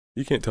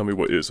You can't tell me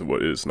what is and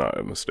what is not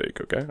a mistake,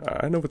 okay?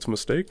 I know it's a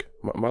mistake.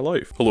 My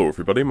life. Hello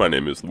everybody, my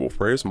name is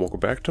TheWolfPreys and welcome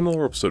back to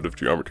another episode of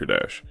Geometry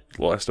Dash.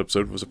 The last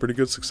episode was a pretty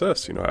good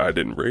success, you know, I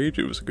didn't rage,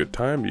 it was a good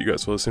time, you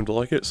guys really seemed to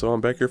like it, so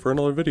I'm back here for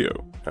another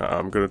video.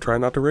 I'm gonna try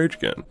not to rage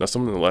again. Now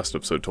someone in the last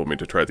episode told me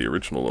to try the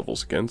original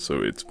levels again,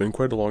 so it's been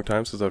quite a long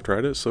time since I've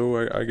tried it,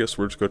 so I guess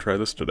we're just gonna try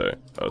this today.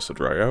 So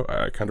dry out,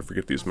 I kind of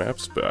forget these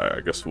maps, but I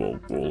guess we'll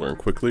learn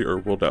quickly or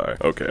we'll die.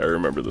 Okay, I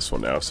remember this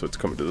one now, so it's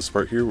coming to this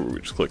part here where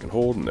we just click and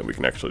hold, and then we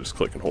can actually just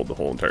click and hold the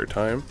whole entire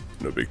time.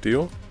 No big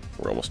deal.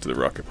 We're almost to the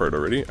rocket part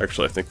already.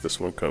 Actually, I think this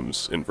one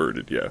comes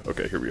inverted. Yeah,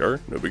 okay, here we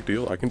are. No big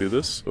deal. I can do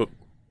this. Oh,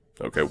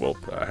 okay, well,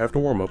 I have to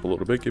warm up a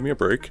little bit. Give me a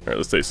break. Alright,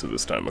 let's taste it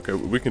this time. Okay,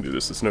 we can do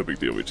this. It's no big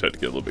deal. We just had to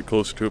get a little bit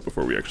closer to it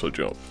before we actually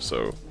jump.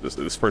 So,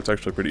 this part's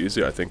actually pretty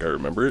easy. I think I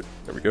remember it.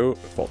 There we go.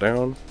 Fall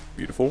down.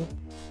 Beautiful.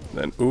 And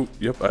then, oh,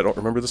 yep, I don't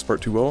remember this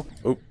part too well.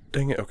 Oh,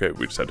 dang it. Okay,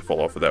 we just had to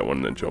fall off of that one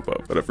and then jump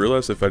up. But I've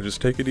realized if I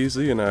just take it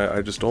easy and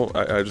I just don't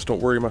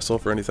worry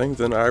myself or anything,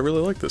 then I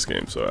really like this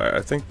game. So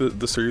I think that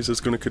the series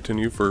is going to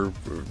continue for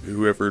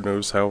whoever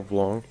knows how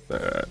long.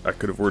 I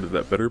could have worded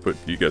that better, but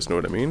you guys know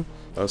what I mean.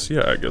 So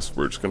yeah, I guess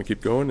we're just going to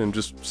keep going and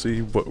just see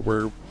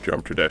where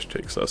Geometry Dash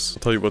takes us.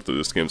 I'll tell you what,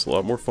 this game's a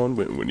lot more fun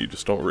when you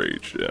just don't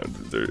rage.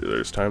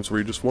 There's times where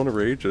you just want to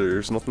rage.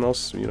 There's nothing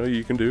else, you know,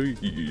 you can do.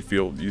 You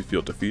feel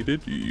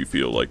defeated. You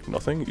feel like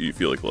nothing. You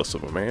feel like less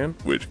of a man,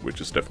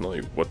 which is definitely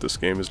what this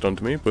game has done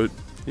to me. But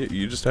yeah,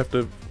 you just have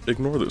to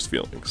ignore those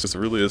feelings. Because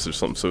there really is just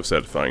something so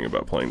satisfying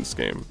about playing this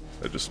game.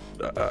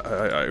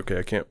 Okay,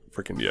 I can't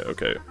freaking, yeah,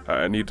 okay.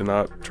 I need to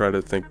not try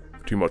to think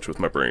too much with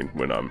my brain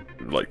when I'm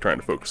like trying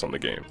to focus on the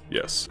game.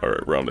 Yes.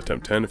 Alright, we're on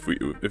attempt 10.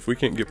 If we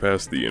can't get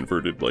past the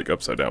inverted like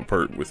upside down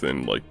part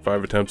within like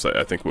 5 attempts,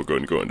 I think we'll go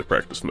into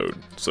practice mode.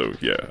 So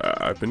yeah,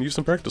 I've been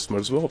using practice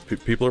mode as well.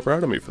 People are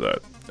proud of me for that.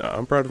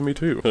 I'm proud of me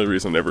too. The only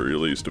reason I never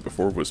really used it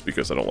before was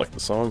because I don't like the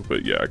song,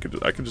 but yeah, I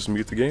could just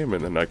mute the game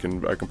and then I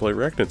can play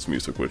Arachnid's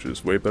music, which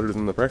is way better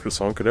than the practice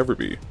song could ever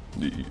be.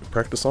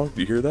 Practice song?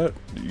 Do you hear that?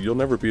 You'll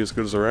never be as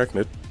good as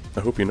Arachnid. I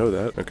hope you know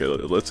that. Okay,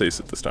 let's ace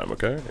it this time,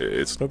 okay?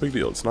 It's no big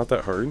deal. It's not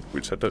that hard. We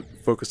just have to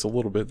focus a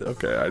little bit.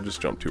 Okay, I just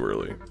jumped too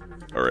early.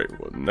 Alright,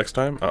 well, next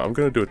time, I'm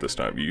gonna do it this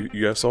time. You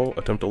guys saw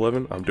attempt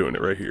 11? I'm doing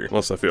it right here.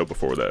 Unless I fail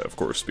before that, of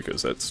course,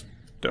 because that's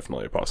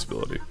definitely a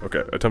possibility.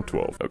 Okay, attempt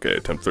 12. Okay,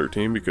 attempt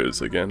 13,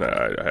 because again,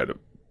 I had a...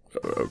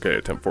 Okay,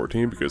 attempt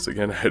 14, because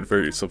again, I had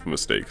very simple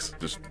mistakes.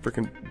 Just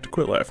freaking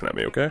quit laughing at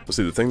me, okay? Well,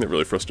 see, the thing that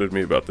really frustrated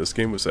me about this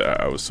game was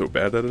that I was so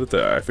bad at it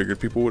that I figured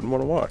people wouldn't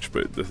want to watch.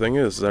 But the thing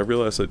is I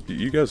realized that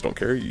you guys don't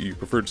care. You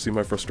prefer to see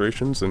my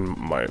frustrations and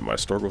my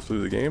struggle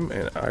through the game,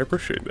 and I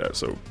appreciate that,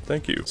 so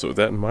thank you. So with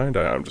that in mind,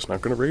 I'm just not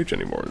going to rage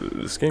anymore.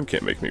 This game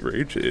can't make me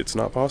rage. It's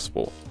not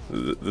possible.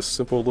 This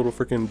simple little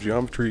freaking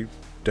geometry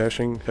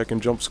dashing heckin'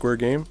 jump square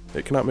game,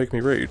 it cannot make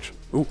me rage.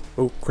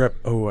 Oh crap,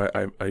 oh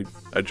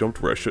I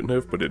jumped where I shouldn't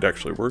have, but it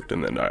actually worked,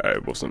 and then I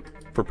wasn't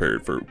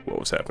prepared for what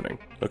was happening.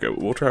 Okay,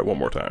 we'll try it one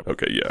more time.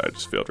 Okay, yeah, I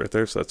just failed right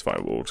there, so that's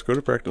fine. We'll just go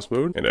to practice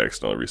mode, and I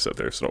accidentally reset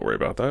there, so don't worry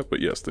about that. But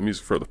yes, the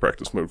music for the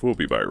practice mode will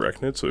be by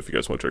Arachnid, so if you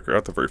guys want to check her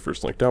out, the very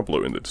first link down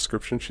below in the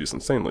description. She's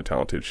insanely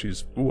talented.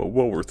 She's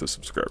well worth the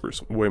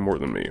subscribers, way more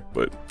than me,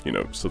 but you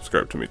know,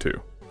 subscribe to me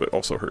too. But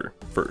also her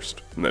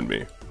first, and then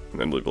me, and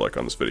then leave a like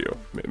on this video.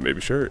 Maybe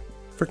share it.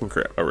 Freaking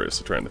crap. Alright,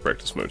 so trying the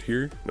practice mode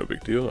here. No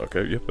big deal.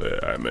 Okay, yep,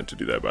 I meant to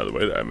do that, by the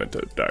way. I meant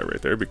to die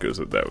right there because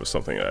that was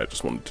something I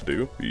just wanted to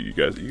do. You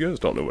guys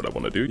don't know what I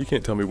want to do. You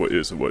can't tell me what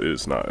is and what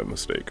is not a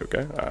mistake,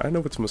 okay? I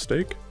know it's a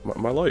mistake.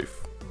 My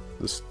life.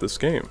 This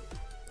game.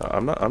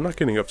 I'm not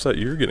getting upset.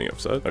 You're getting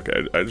upset.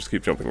 Okay, I just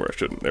keep jumping where I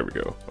shouldn't. There we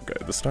go.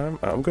 Okay, this time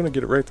I'm gonna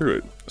get it right through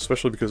it,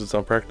 especially because it's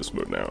on practice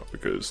mode now,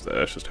 because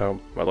that's just how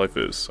my life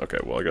is. Okay,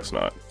 well, I guess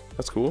not.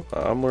 That's cool.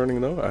 I'm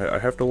learning though. I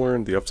have to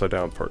learn the upside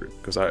down part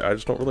because I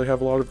just don't really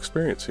have a lot of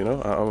experience, you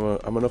know?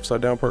 I'm an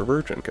upside down part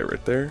virgin. Okay,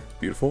 right there.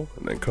 Beautiful.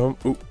 And then come.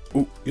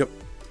 Ooh, yep.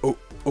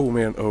 Oh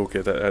man. Oh,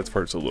 okay, that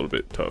part's a little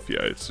bit tough.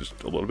 Yeah, it's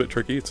just a little bit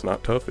tricky. It's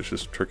not tough, it's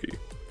just tricky.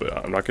 But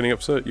I'm not getting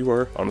upset, you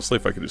are. Honestly,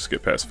 if I could just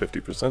get past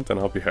 50%, then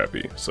I'll be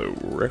happy. So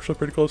we're actually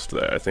pretty close to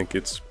that. I think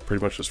it's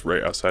pretty much just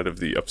right outside of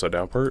the upside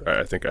down part.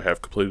 I think I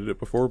have completed it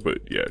before, but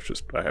yeah, it's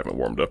just I haven't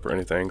warmed up or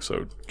anything,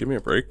 so give me a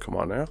break. Come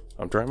on now.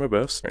 I'm trying my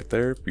best. Right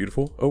there,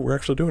 beautiful. Oh, we're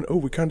actually doing it. Oh,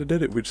 we kind of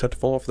did it. We just had to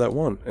fall off that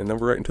one, and then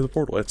we're right into the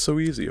portal. That's so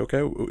easy,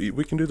 okay?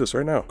 We can do this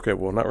right now. Okay,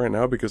 well, not right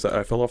now because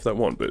I fell off that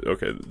one, but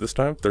okay, this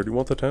time,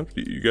 31th attempt.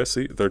 You guys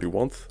see?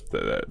 31th?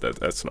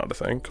 That's not a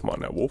thing. Come on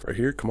now, Wolf. Right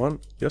here, come on.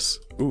 Yes.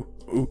 Ooh,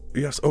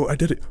 yes. Oh, I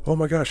did it. Oh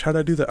my gosh, how'd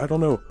I do that? I don't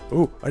know.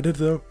 Oh, I did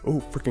though.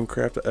 Oh, freaking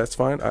crap. That's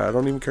fine. I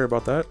don't even care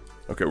about that.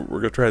 Okay, we're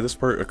gonna try this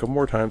part a couple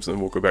more times and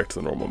then we'll go back to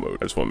the normal mode.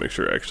 I just want to make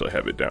sure I actually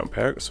have it down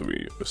packed so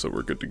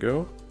we're good to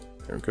go.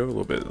 There we go, a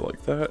little bit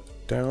like that.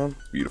 Down,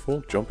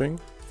 beautiful, jumping,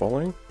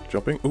 falling,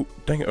 jumping. Oh,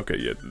 dang it. Okay,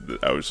 yeah,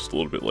 I was just a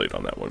little bit late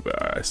on that one,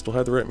 but I still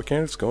had the right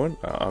mechanics going.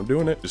 I'm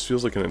doing it. This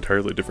feels like an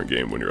entirely different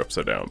game when you're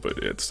upside down,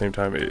 but at the same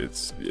time,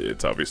 it's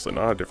obviously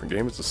not a different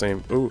game. It's the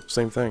same. Oh,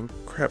 same thing.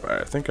 Crap,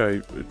 I think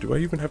do I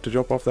even have to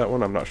jump off that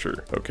one? I'm not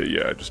sure. Okay,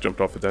 yeah, I just jumped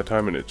off at that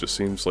time, and it just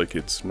seems like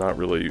it's not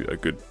really a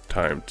good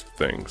timed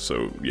thing.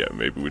 So yeah,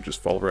 maybe we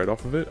just fall right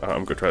off of it.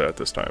 I'm gonna try that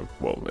this time.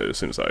 Well, as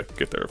soon as I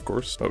get there, of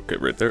course. Okay,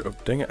 right there. Oh,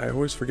 dang it. I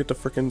always forget to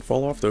freaking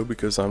fall off though,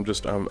 because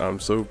I'm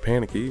so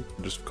panicky.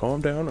 Just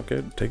calm down.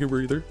 Okay, take a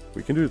breather.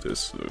 We can do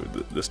this.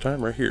 This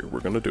time right here, we're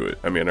gonna do it.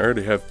 I mean, I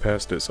already have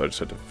passed it, so I just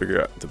had to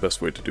figure out the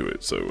best way to do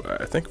it. So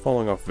I think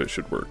falling off of it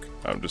should work.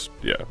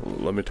 Yeah,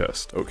 let me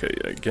test. Okay,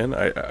 again,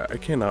 I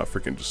cannot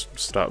freaking just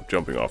stop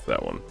jumping off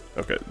that one.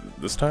 Okay,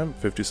 this time,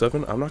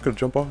 57, I'm not gonna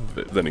jump off of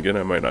it. Then again,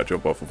 I might not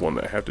jump off of one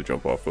that I have to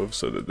jump off of,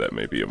 so that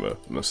may be a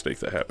mistake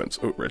that happens.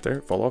 Oh, right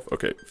there, fall off.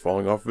 Okay,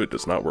 falling off of it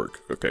does not work.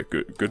 Okay,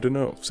 good to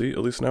know. See, at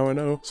least now I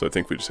know. So I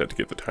think we just have to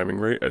get the timing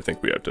right. I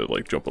think we have to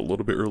like jump a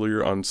little bit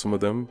earlier on some of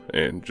them,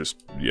 and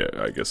just, yeah,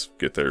 I guess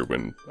get there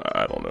when,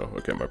 I don't know.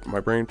 Okay, my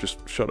brain,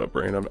 just shut up,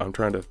 brain. I'm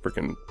trying to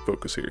freaking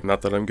focus here.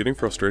 Not that I'm getting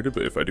frustrated,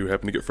 but if I do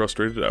happen to get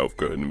frustrated, I'll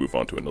go ahead and move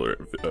on to another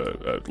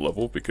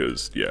level,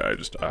 because yeah,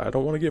 I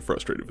don't want to get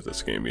frustrated with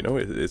this game, you know,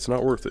 it's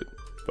not worth it.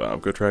 But I'm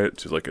gonna try it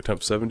to like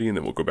attempt 70, and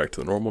then we'll go back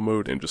to the normal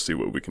mode and just see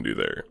what we can do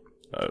there.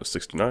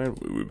 69,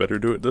 we better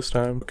do it this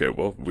time. Okay,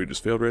 well, we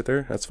just failed right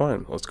there. That's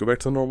fine. Let's go back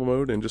to the normal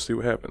mode and just see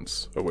what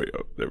happens. Oh wait,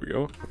 oh, there we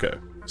go. Okay,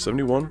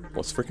 71,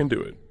 let's freaking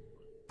do it.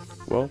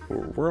 Well,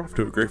 we're off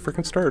to a great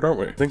freaking start, aren't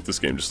we? I think this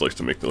game just likes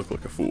to make me look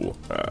like a fool.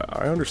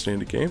 I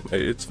understand the game.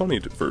 It's funny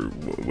for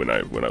when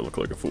I look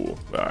like a fool.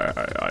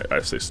 I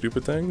say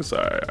stupid things.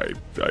 I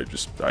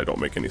don't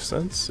make any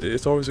sense.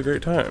 It's always a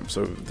great time.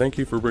 So thank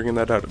you for bringing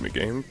that out of me,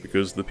 game,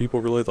 because the people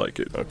really like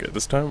it. Okay,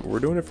 this time we're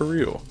doing it for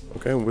real.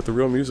 Okay, with the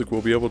real music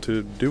we'll be able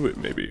to do it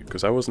maybe,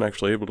 because I wasn't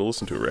actually able to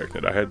listen to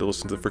Arachnid. I had to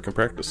listen to the freaking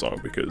practice song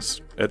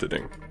because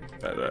editing.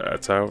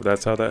 That's how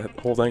that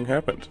whole thing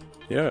happened.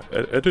 Yeah,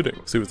 editing.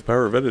 See, with the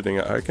power of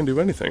editing, I can do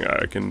anything.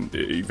 I can,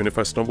 even if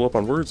I stumble up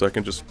on words, I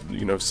can just,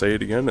 you know, say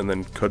it again and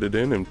then cut it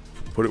in and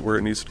put it where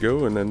it needs to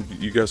go, and then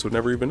you guys would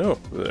never even know.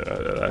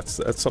 That's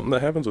something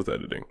that happens with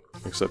editing,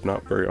 except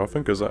not very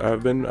often, because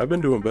I've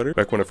been doing better.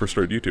 Back when I first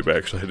started YouTube, I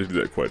actually had to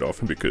do that quite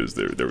often, because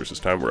there was this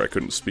time where I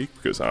couldn't speak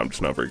because I'm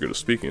just not very good at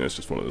speaking. It's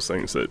just one of those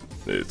things that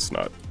it's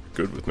not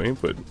good with me.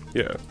 But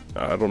yeah,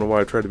 I don't know why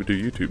I tried to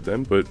do YouTube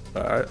then, but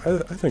I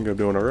think I'm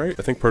doing alright.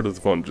 I think part of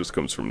the fun just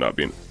comes from not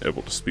being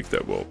able to speak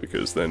that well,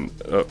 because then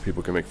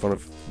people can make fun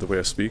of the way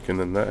I speak, and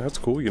then that's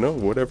cool, you know,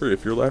 whatever.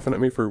 If you're laughing at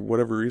me for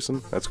whatever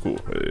reason, that's cool,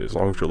 as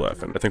long as you're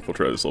laughing. I think we'll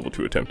try this level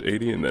to attempt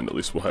 80, and then at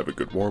least we'll have a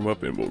good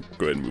warm-up, and we'll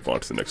go ahead and move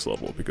on to the next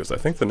level, because I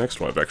think the next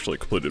one I've actually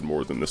completed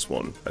more than this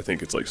one. I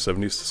think it's like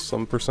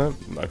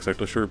 70-some%, I'm not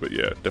exactly sure, but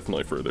yeah,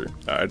 definitely further.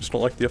 I just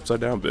don't like the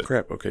upside down bit.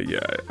 Crap, okay,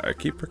 yeah, I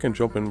keep freaking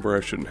jumping where I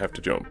shouldn't have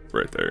to jump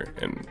right there,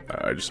 and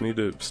I just need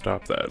to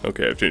stop that.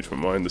 Okay, I've changed my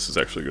mind. This is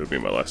actually going to be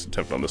my last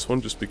attempt on this one,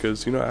 just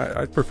because, you know,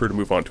 I'd prefer to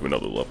move on to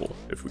another level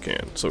if we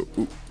can. So,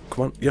 ooh,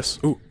 come on, yes,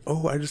 ooh,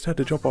 oh, I just had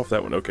to jump off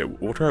that one. Okay,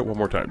 we'll try it one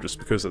more time, just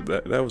because of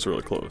that was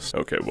really close.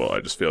 Okay, well, I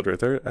just failed right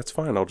there. That's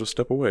fine, I'll just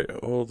step away.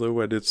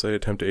 Although I did say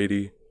attempt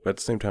 80, but at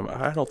the same time,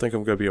 I don't think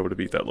I'm going to be able to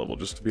beat that level,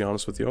 just to be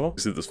honest with y'all.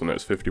 You see, this one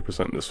has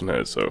 50%, and this one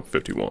has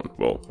 51.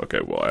 Well, okay,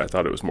 well, I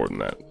thought it was more than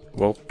that.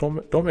 Well,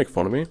 don't make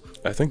fun of me.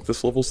 I think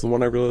this level's the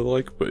one I really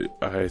like, but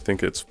I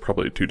think it's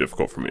probably too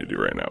difficult for me to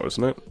do right now,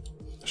 isn't it?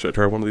 Should I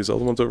try one of these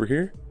other ones over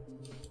here?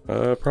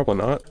 Probably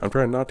not. I'm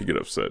trying not to get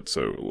upset,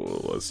 so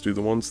let's do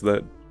the ones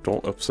that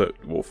don't upset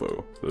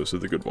Wolfo. Those are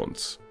the good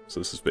ones. So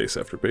this is base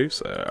after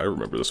base. I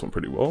remember this one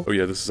pretty well. Oh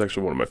yeah, this is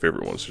actually one of my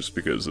favorite ones, just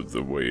because of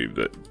the way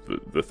that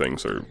the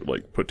things are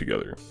like put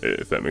together,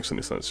 if that makes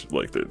any sense.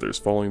 Like there's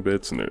falling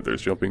bits and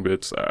there's jumping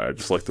bits. I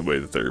just like the way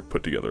that they're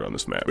put together on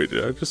this map. Wait,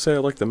 did I just say I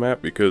like the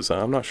map? Because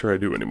I'm not sure I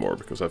do anymore,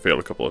 because I failed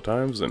a couple of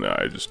times, and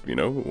I just, you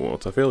know,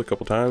 once I fail a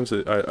couple times,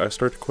 I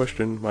start to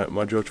question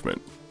my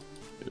judgment.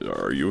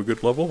 Are you a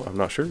good level? I'm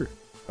not sure.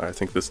 I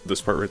think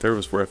this part right there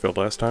was where I failed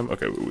last time.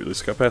 Okay, we at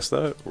least got past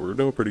that. We're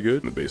doing pretty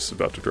good. The base is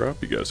about to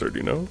drop. You guys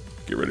already know.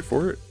 Get ready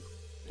for it.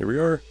 Here we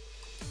are.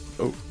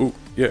 Oh,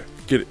 yeah,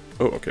 get it.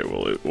 Oh, okay,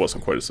 well, it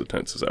wasn't quite as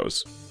intense as I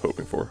was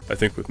hoping for. I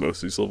think with most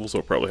of these levels,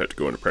 I'll probably have to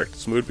go into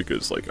practice mode,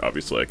 because, like,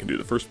 obviously I can do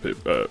the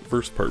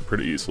first part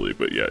pretty easily,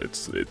 but yeah,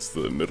 it's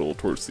the middle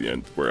towards the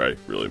end where I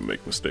really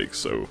make mistakes.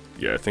 So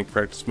yeah, I think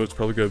practice mode's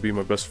probably gonna be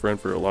my best friend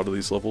for a lot of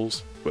these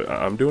levels, but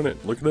I'm doing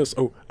it. Look at this.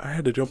 Oh, I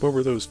had to jump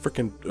over those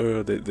freaking,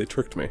 they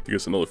tricked me. I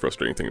guess another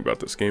frustrating thing about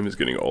this game is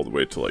getting all the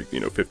way to, like, you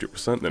know,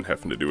 50%, and then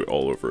having to do it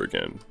all over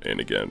again, and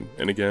again,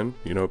 and again,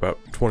 you know, about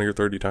 20 or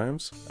 30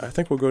 times. I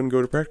think we'll go ahead and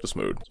go to practice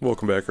mode. Welcome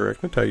welcome back,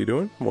 Arachnid. How you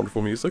doing?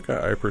 Wonderful music.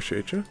 I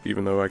appreciate you.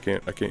 Even though I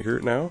can't hear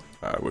it now.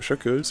 I wish I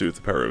could. See, with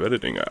the power of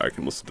editing, I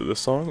can listen to this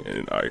song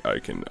and I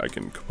can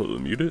completely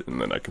mute it,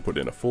 and then I can put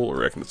in a full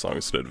Arachnid song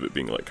instead of it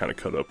being like kind of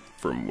cut up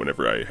from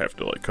whenever I have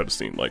to like cut a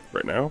scene like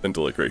right now. And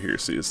to like right here,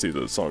 see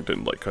the song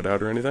didn't like cut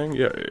out or anything.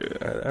 Yeah,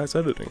 that's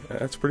editing.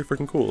 That's pretty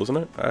freaking cool, isn't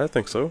it? I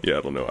think so. Yeah,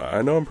 I don't know.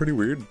 I know I'm pretty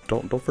weird.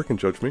 Don't freaking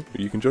judge me.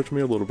 You can judge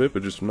me a little bit,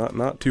 but just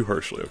not too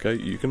harshly, okay?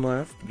 You can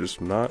laugh,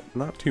 just not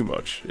too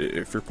much.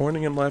 If you're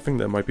pointing and laughing,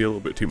 that might be a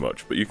little bit too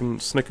much, but you can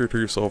snicker to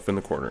yourself in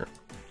the corner.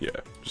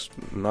 Yeah, just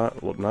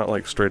not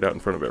like straight out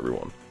in front of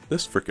everyone.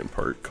 This freaking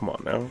part, come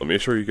on now. Let me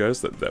assure you guys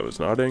that was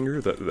not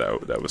anger,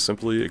 that was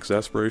simply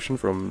exasperation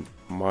from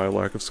my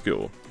lack of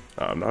skill.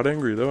 I'm not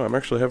angry though, I'm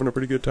actually having a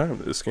pretty good time.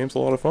 This game's a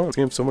lot of fun. This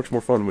game's so much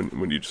more fun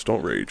when you just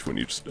don't rage, when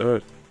you just,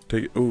 don't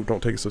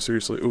take it so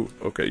seriously. Oh,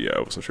 okay, yeah,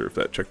 I wasn't sure if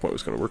that checkpoint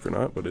was gonna work or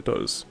not, but it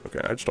does. Okay,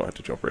 I just don't have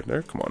to jump right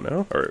there, come on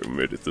now. Alright, we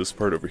made it this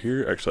part over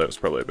here. Actually, that was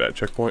probably a bad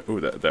checkpoint. Oh,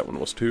 that one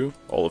was too.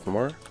 All of them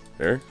are.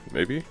 There,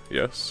 maybe,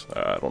 yes,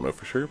 I don't know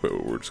for sure,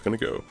 but we're just gonna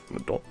go.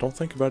 Don't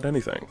think about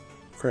anything.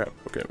 Crap.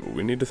 Okay, well,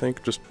 we need to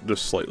think just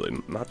slightly,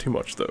 not too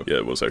much though. Yeah,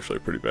 it was actually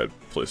a pretty bad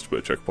place to put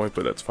a checkpoint,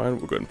 but that's fine.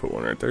 We'll go ahead and put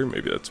one right there.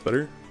 Maybe that's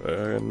better.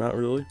 Not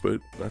really,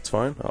 but that's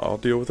fine. I'll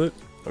deal with it.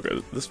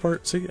 Okay, this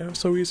part, see, that was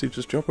so easy.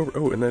 Just jump over.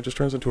 Oh, and then it just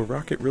turns into a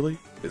rocket. Really?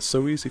 It's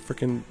so easy.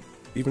 Freaking,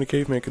 even a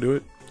caveman could do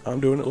it. I'm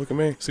doing it, look at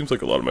me. Seems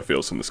like a lot of my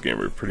fails in this game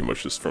are pretty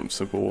much just from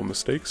simple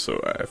mistakes, so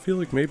I feel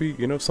like maybe,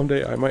 you know,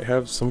 someday I might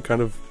have some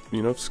kind of,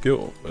 you know,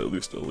 skill, at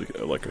least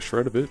like a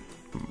shred of it.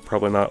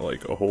 Probably not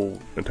like a whole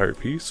entire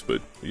piece, but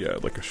yeah,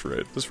 like a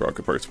shred. This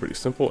rocket part's pretty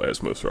simple,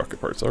 as most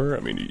rocket parts are. I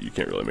mean, you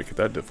can't really make it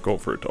that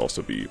difficult for it to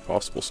also be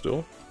possible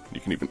still. You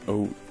can even,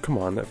 oh, come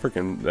on, that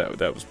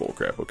was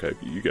bullcrap, okay?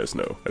 You guys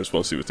know. I just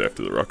want to see what's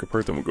after the rocket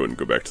part, then we'll go ahead and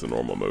go back to the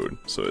normal mode.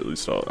 So at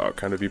least I'll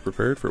kind of be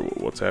prepared for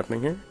what's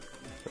happening here.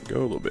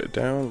 Go a little bit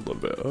down, a little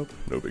bit up,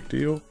 no big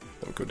deal.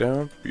 Then go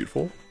down,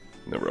 beautiful.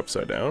 And then we're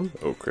upside down.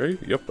 Okay,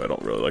 yep, I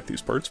don't really like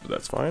these parts, but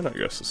that's fine. I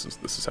guess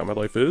this is how my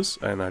life is,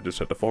 and I just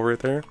had to fall right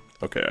there.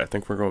 Okay, I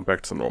think we're going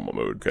back to the normal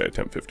mode. Okay,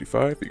 attempt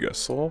 55, you guys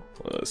saw.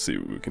 Let's see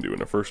what we can do in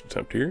our first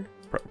attempt here.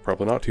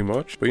 Probably not too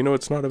much, but you know,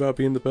 it's not about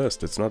being the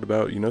best. It's not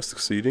about, you know,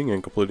 succeeding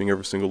and completing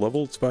every single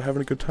level. It's about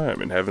having a good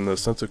time and having the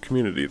sense of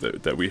community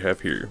that we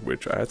have here,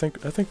 which I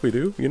think we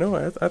do. You know,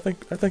 I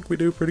think we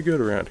do pretty good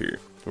around here.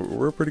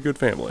 We're a pretty good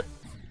family.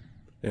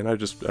 And I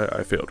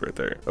failed right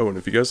there. Oh, and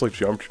if you guys like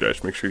Geometry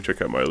Dash, make sure you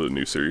check out my other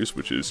new series,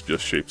 which is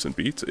just Shapes and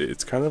Beats.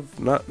 It's kind of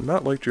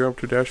not like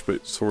Geometry Dash,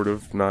 but sort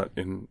of not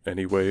in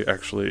any way.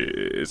 Actually,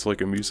 it's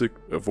like a music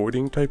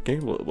avoiding type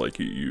game. Like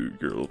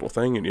you're a little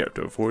thing and you have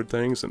to avoid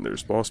things, and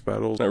there's boss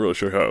battles. Not really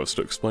sure how else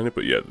to explain it,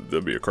 but yeah,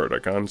 there'll be a card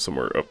icon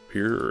somewhere up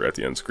here or at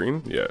the end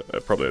screen. Yeah,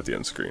 probably at the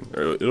end screen.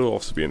 It'll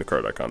also be in the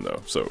card icon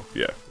though. So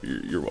yeah,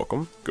 you're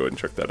welcome. Go ahead and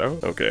check that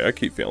out. Okay, I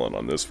keep failing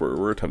on this.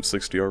 We're attempt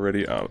 60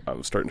 already.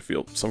 I'm starting to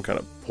feel some kind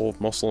of pull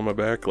muscle in my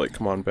back. Like,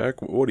 come on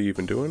back. What are you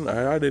even doing?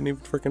 I didn't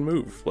even freaking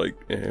move. Like,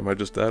 am I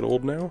just that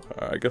old now?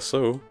 I guess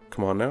so.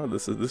 Come on now.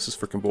 This is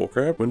freaking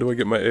bullcrap. When do I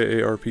get my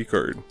AARP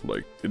card?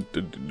 Like,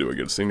 do I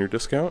get a senior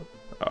discount?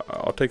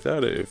 I'll take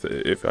that.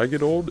 If I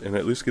get old and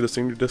at least get a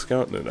senior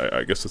discount, then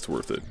I guess it's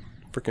worth it.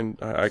 Freaking,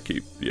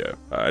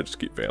 I just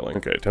keep failing.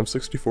 Okay, attempt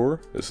 64.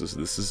 This is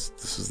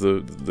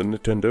the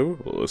Nintendo.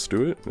 Let's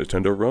do it.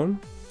 Nintendo run.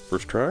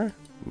 First try.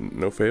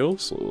 No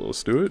fails,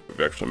 let's do it.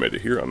 We've actually made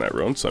it here on that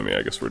run, so I mean,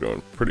 I guess we're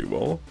doing pretty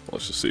well.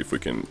 Let's just see if we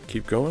can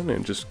keep going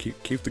and just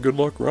keep the good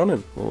luck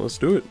running. Well, let's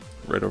do it.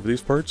 Right over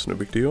these parts, no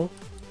big deal.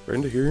 Right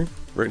into here,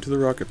 right into the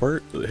rocket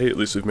part. Hey, at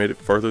least we've made it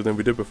farther than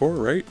we did before,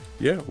 right?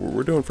 Yeah,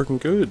 we're doing freaking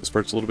good. This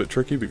part's a little bit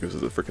tricky because of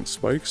the freaking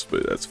spikes,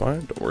 but that's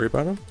fine. Don't worry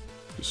about them.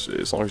 Just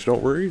as long as you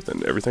don't worry,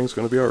 then everything's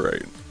gonna be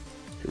alright.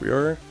 Here we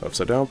are,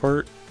 upside down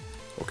part.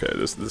 Okay,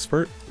 this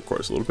part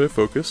requires a little bit of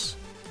focus.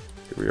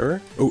 Here we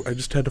are. Oh, I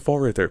just had to fall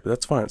right there, but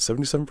that's fine.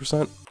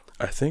 77%.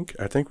 I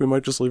think we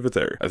might just leave it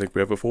there. I think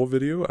we have a full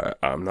video.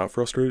 I'm not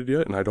frustrated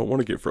yet, and I don't want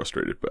to get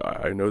frustrated,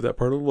 but I know that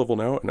part of the level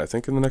now, and I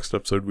think in the next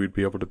episode we'd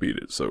be able to beat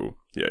it. So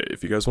yeah,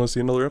 if you guys want to see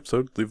another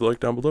episode, leave a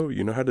like down below.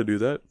 You know how to do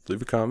that.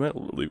 Leave a comment,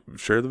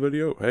 share the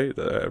video. Hey,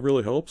 that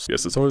really helps.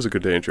 Yes, it's always a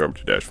good day in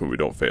Geometry Dash when we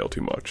don't fail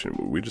too much, and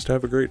we just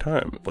have a great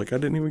time. Like, I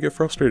didn't even get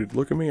frustrated.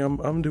 Look at me,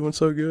 I'm doing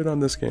so good on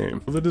this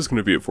game. Well, that is going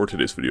to be it for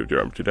today's video of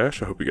Geometry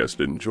Dash. I hope you guys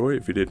did enjoy.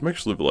 If you did, make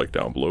sure to leave a like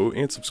down below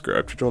and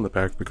subscribe to join the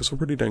pack because we're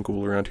pretty dang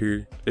cool around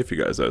here. If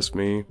you guys ask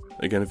me.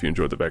 Again, if you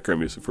enjoyed the background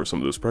music for some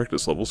of those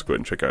practice levels, go ahead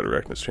and check out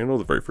Arachnid's channel,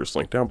 the very first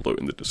link down below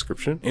in the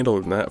description. And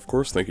other than that, of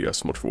course, thank you guys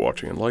so much for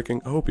watching and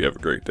liking. I hope you have a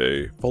great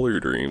day, follow your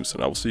dreams,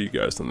 and I will see you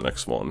guys in the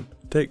next one.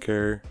 Take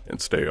care,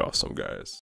 and stay awesome, guys.